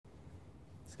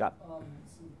Scott. So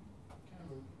kind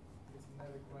of it's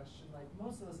another question. Like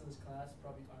most of us in this class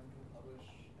probably aren't going to publish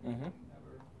anything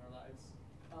ever in our lives.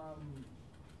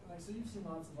 Like so, you've seen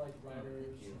lots of like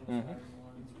writers, aspiring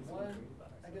ones.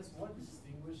 What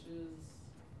distinguishes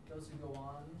those who go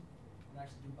on and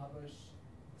actually do publish,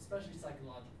 especially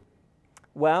psychologically?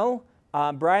 Well,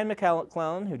 Brian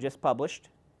McClellan, who just published,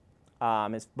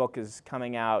 his book is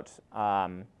coming out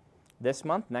this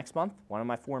month, next month, one of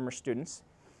my former students.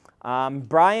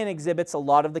 Brian exhibits a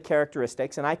lot of the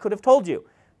characteristics, and I could have told you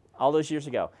all those years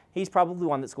ago, he's probably the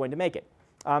one that's going to make it.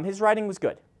 His writing was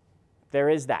good. There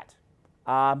is that.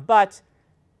 But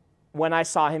when I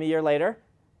saw him a year later,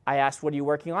 I asked, what are you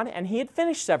working on? And he had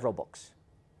finished several books.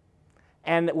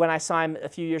 And when I saw him a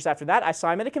few years after that, I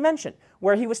saw him at a convention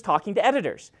where he was talking to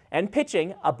editors and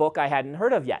pitching a book I hadn't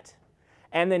heard of yet.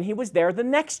 And then he was there the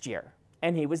next year,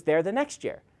 and he was there the next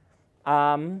year.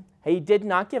 He did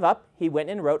not give up. He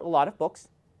went and wrote a lot of books,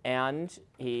 and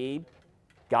he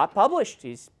got published.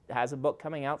 He has a book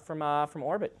coming out from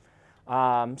Orbit.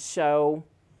 So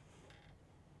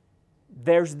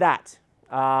there's that.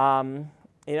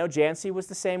 Jancy was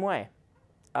the same way.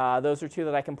 Those are two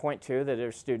that I can point to that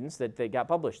are students that they got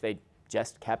published. They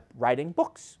just kept writing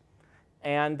books.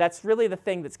 And that's really the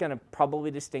thing that's going to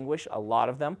probably distinguish a lot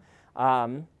of them.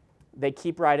 They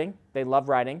keep writing. They love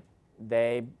writing.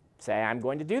 They say, I'm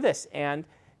going to do this. And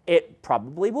it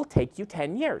probably will take you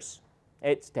 10 years.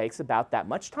 It takes about that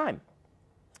much time.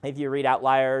 If you read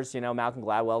Outliers, Malcolm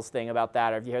Gladwell's thing about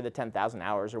that, or if you hear the 10,000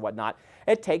 hours or whatnot,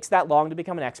 it takes that long to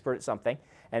become an expert at something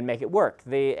and make it work.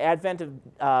 The advent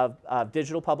of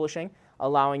digital publishing,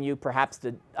 allowing you perhaps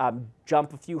to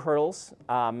jump a few hurdles,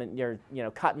 and you're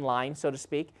cut in line, so to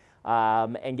speak,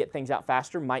 and get things out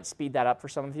faster, might speed that up for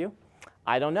some of you.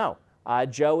 I don't know.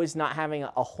 Joe is not having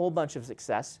a whole bunch of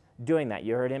success doing that.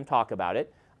 You heard him talk about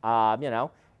it,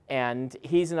 and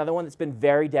he's another one that's been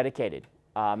very dedicated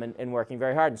and working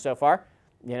very hard. And so far,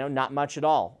 not much at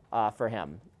all for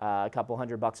him. A couple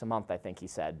 $100 a month, I think he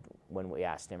said when we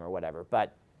asked him or whatever.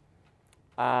 But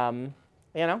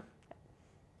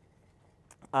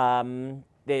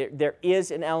there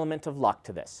is an element of luck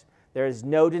to this. There is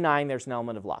no denying there's an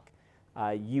element of luck.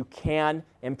 You can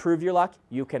improve your luck.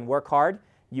 You can work hard.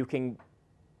 You can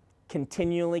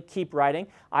continually keep writing.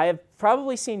 I have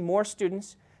probably seen more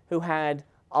students who had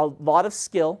a lot of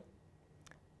skill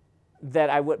that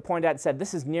I would point out and said,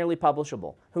 this is nearly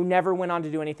publishable, who never went on to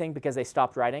do anything because they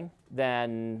stopped writing,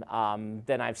 than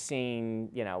I've seen,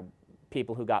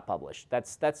 people who got published.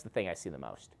 That's the thing I see the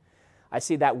most. I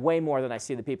see that way more than I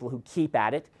see the people who keep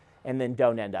at it and then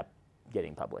don't end up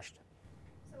getting published.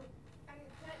 So, do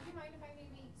you mind if I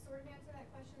maybe sort of answer that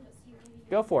question, but see maybe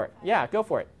go for it. Yeah, go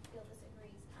for it. Still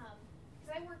disagrees.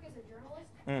 Because I work as a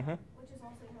journalist, which is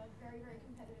also a very, very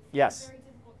competitive field. Yes. Very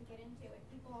difficult to get into, and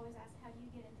people always ask, how do you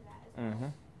get into that as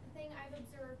well? The thing I've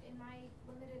observed in my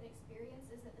limited experience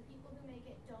is that the people who make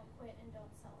it don't quit and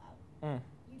don't sell out.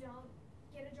 You don't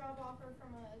get a job offer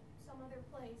from some other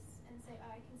place and say,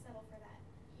 I can settle for that.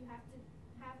 You have to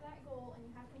have that goal, and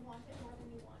you have to want it more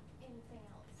than you want anything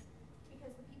else.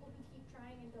 Because the people who keep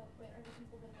trying and don't quit are the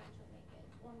people that eventually make it,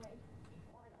 one way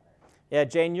or another. Yeah,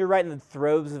 Jane, you're right in the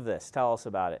throes of this. Tell us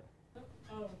about it.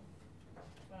 Oh,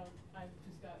 well, I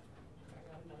got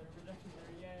another rejection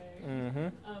letter, yay.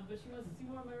 But she wants to see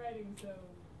more of my writing, so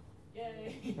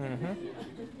yay.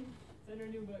 Send her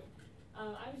a new book.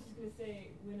 I was just going to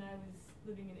say, when I was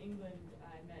living in England,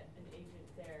 I met an agent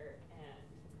there, and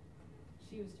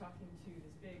she was talking to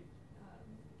this big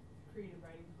creative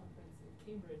writing conference in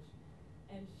Cambridge,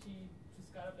 and she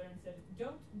just got up there and said,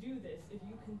 don't do this if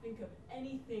you can think of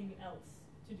anything else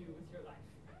to do with your life.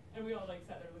 And we all sat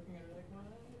there looking at her like, what?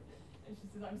 And she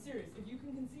says, I'm serious. If you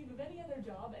can conceive of any other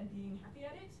job and being happy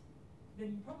at it,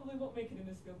 then you probably won't make it in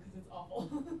this field because it's awful.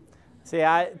 See,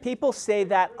 people say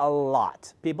that a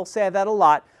lot. People say that a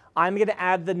lot. I'm going to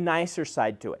add the nicer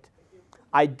side to it.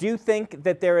 I do think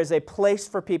that there is a place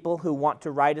for people who want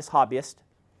to write as hobbyists,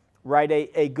 write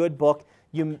a good book,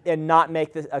 and not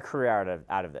make a career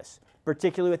out of this,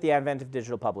 particularly with the advent of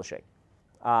digital publishing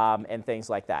and things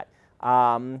like that.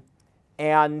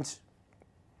 And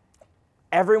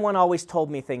everyone always told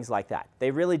me things like that.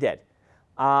 They really did.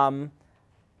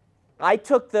 I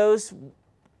took those.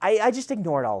 I just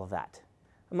ignored all of that.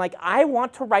 I'm like, I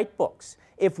want to write books.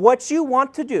 If what you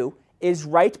want to do is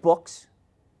write books,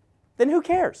 then who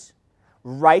cares?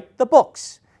 Write the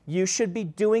books. You should be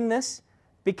doing this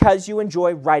because you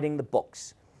enjoy writing the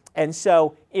books. And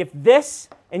so if this,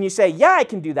 and you say, yeah, I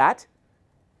can do that,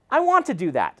 I want to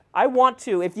do that. I want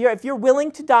to. If you're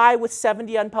willing to die with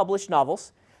 70 unpublished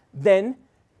novels, then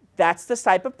that's the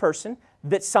type of person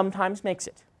that sometimes makes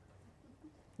it.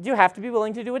 you have to be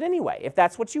willing to do it anyway. If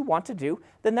that's what you want to do,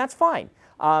 then that's fine.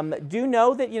 Do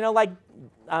know that, like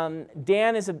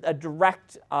Dan is a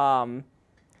direct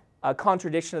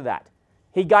contradiction of that.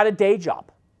 He got a day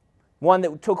job, one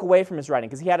that took away from his writing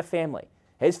because he had a family.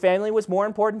 His family was more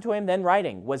important to him than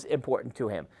writing was important to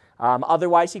him.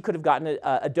 Otherwise, he could have gotten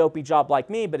a dopey job like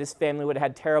me, but his family would have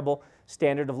had terrible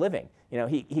standard of living.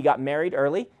 He got married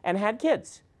early and had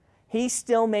kids. He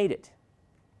still made it.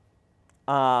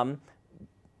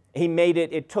 He made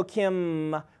it. It took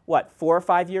him, 4 or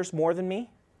 5 years more than me.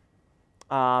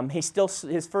 His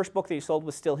first book that he sold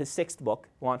was still his 6th book.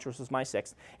 Launchers was my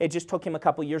 6th. It just took him a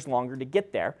couple years longer to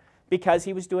get there because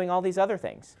he was doing all these other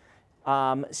things.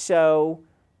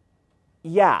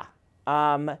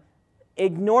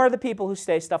 Ignore the people who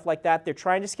say stuff like that. They're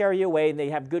trying to scare you away, and they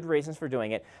have good reasons for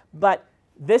doing it. But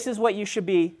this is what you should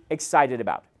be excited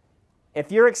about. If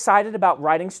you're excited about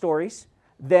writing stories,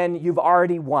 then you've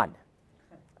already won.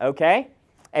 Okay?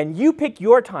 And you pick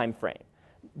your time frame.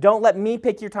 Don't let me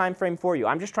pick your time frame for you.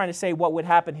 I'm just trying to say what would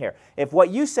happen here. If what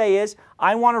you say is,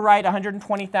 I want to write a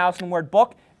 120,000-word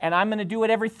book, and I'm going to do it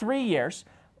every 3 years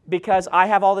because I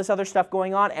have all this other stuff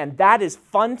going on, and that is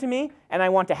fun to me, and I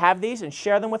want to have these and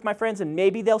share them with my friends, and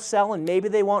maybe they'll sell, and maybe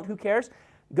they won't, who cares?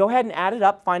 Go ahead and add it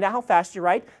up, find out how fast you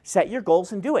write, set your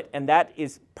goals, and do it. And that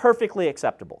is perfectly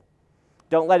acceptable.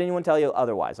 Don't let anyone tell you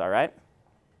otherwise, all right?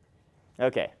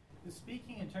 Okay.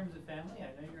 Speaking in terms of family,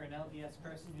 I know you're an LDS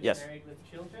person who's Yes. married with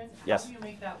children. Yes. How do you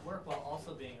make that work while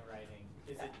also being a writing?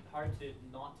 Is it hard to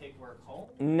not take work home?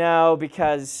 No,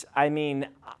 because, I'm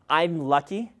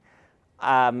lucky.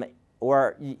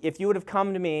 Or if you would have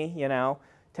come to me,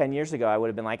 10 years ago, I would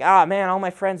have been like, man, all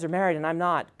my friends are married and I'm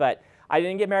not. But I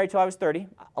didn't get married till I was 30.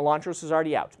 Elantris was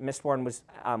already out. Mistborn was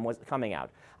coming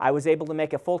out. I was able to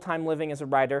make a full-time living as a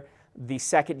writer the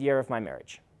 2nd year of my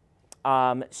marriage.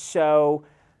 I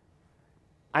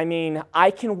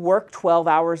can work 12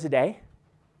 hours a day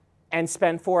and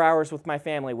spend 4 hours with my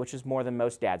family, which is more than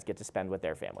most dads get to spend with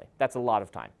their family. That's a lot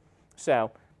of time.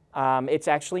 So it's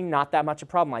actually not that much a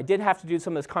problem. I did have to do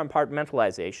some of this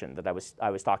compartmentalization that I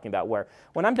was talking about, where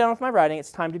when I'm done with my writing,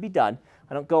 it's time to be done.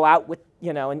 I don't go out with,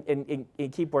 and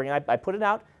keep working. I put it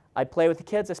out, I play with the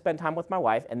kids, I spend time with my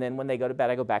wife, and then when they go to bed,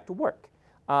 I go back to work.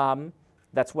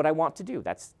 That's what I want to do.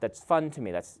 That's fun to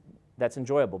me. That's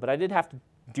enjoyable. But I did have to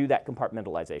do that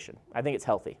compartmentalization. I think it's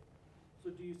healthy. So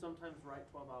do you sometimes write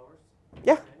 12 hours?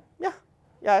 Yeah.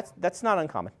 That's not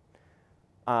uncommon.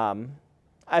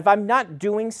 If I'm not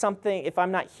doing something, if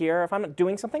I'm not here, if I'm not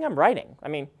doing something, I'm writing.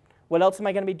 What else am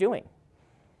I going to be doing?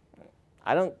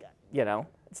 I don't,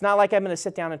 it's not like I'm going to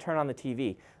sit down and turn on the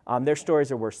TV. Their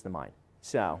stories are worse than mine.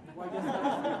 So. Well, I guess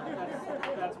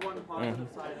that's one positive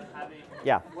side of having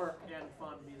work and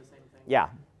fun be the same thing. Yeah.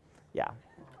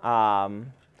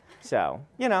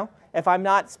 If I'm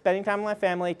not spending time with my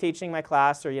family, teaching my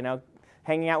class, or,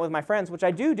 hanging out with my friends, which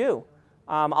I do,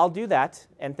 I'll do that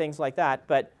and things like that.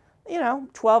 But,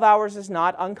 12 hours is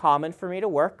not uncommon for me to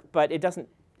work, but it's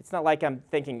not like I'm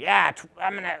thinking,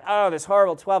 this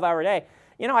horrible 12-hour day.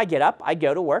 I get up, I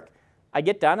go to work, I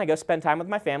get done, I go spend time with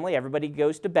my family, everybody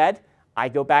goes to bed, I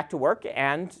go back to work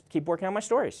and keep working on my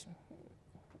stories,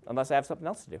 unless I have something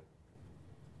else to do.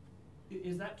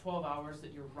 Is that 12 hours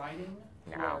that you're writing?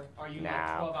 No. Or are you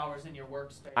like 12 hours in your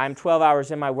workspace? I'm 12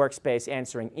 hours in my workspace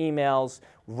answering emails,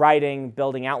 writing,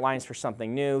 building outlines for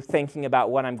something new, thinking about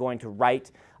what I'm going to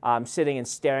write, sitting and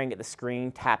staring at the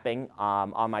screen, tapping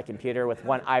on my computer with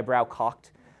one eyebrow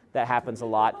cocked. That happens a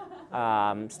lot.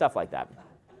 Stuff like that.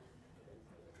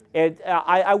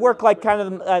 I work like kind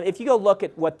of, if you go look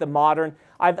at what the modern,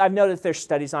 I've noticed there's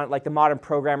studies on it, like the modern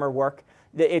programmer work.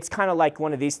 It's kind of like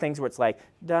one of these things where it's like,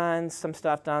 done, some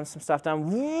stuff done,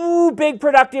 woo, big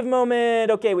productive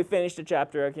moment, okay, we finished a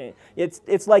chapter, okay.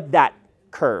 It's like that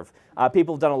curve.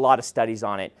 People have done a lot of studies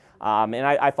on it, and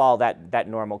I follow that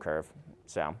normal curve.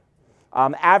 So,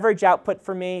 average output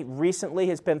for me recently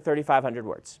has been 3,500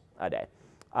 words a day.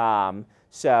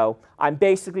 So I'm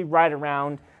basically right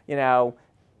around,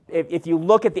 if you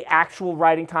look at the actual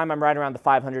writing time, I'm right around the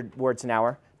 500 words an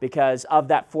hour. Because of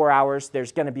that 4 hours,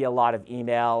 there's going to be a lot of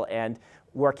email and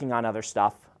working on other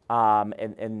stuff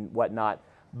and whatnot.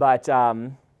 But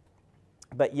 30.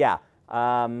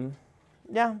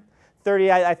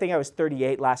 I think I was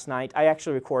 38 last night. I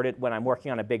actually record it when I'm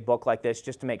working on a big book like this,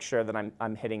 just to make sure that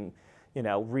I'm hitting,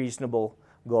 reasonable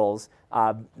goals.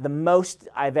 The most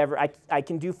I've ever, I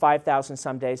can do 5,000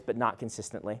 some days, but not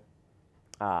consistently.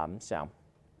 So.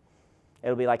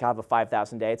 It'll be like I'll have a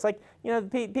 5,000 day. It's like,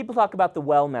 people talk about the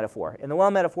well metaphor. And the well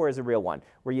metaphor is a real one,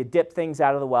 where you dip things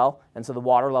out of the well, and so the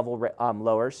water level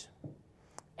lowers.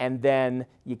 and then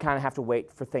you kind of have to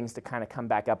wait for things to kind of come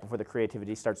back up before the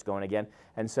creativity starts going again.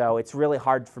 And so it's really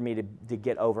hard for me to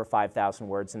get over 5,000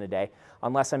 words in a day,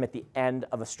 unless I'm at the end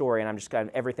of a story and I'm just kind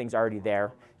of, everything's already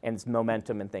there, and it's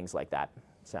momentum and things like that.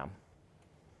 So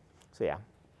yeah.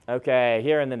 Okay,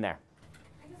 here and then there.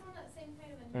 I guess on that same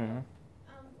kind of a note, Mm-hmm.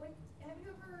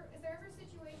 Is there ever a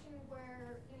situation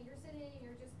where you're sitting and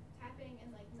you're just tapping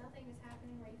and like nothing is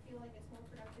happening, where you feel like it's more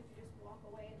productive to just walk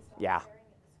away and stop Yeah. staring at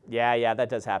the screen? Yeah, that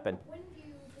does happen. When do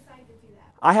you decide to do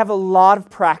that? I have a lot of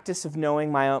practice of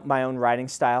knowing my own writing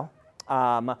style.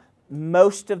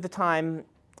 Most of the time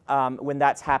when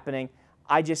that's happening,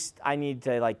 I need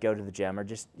to like go to the gym or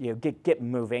just get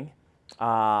moving.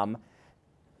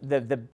 The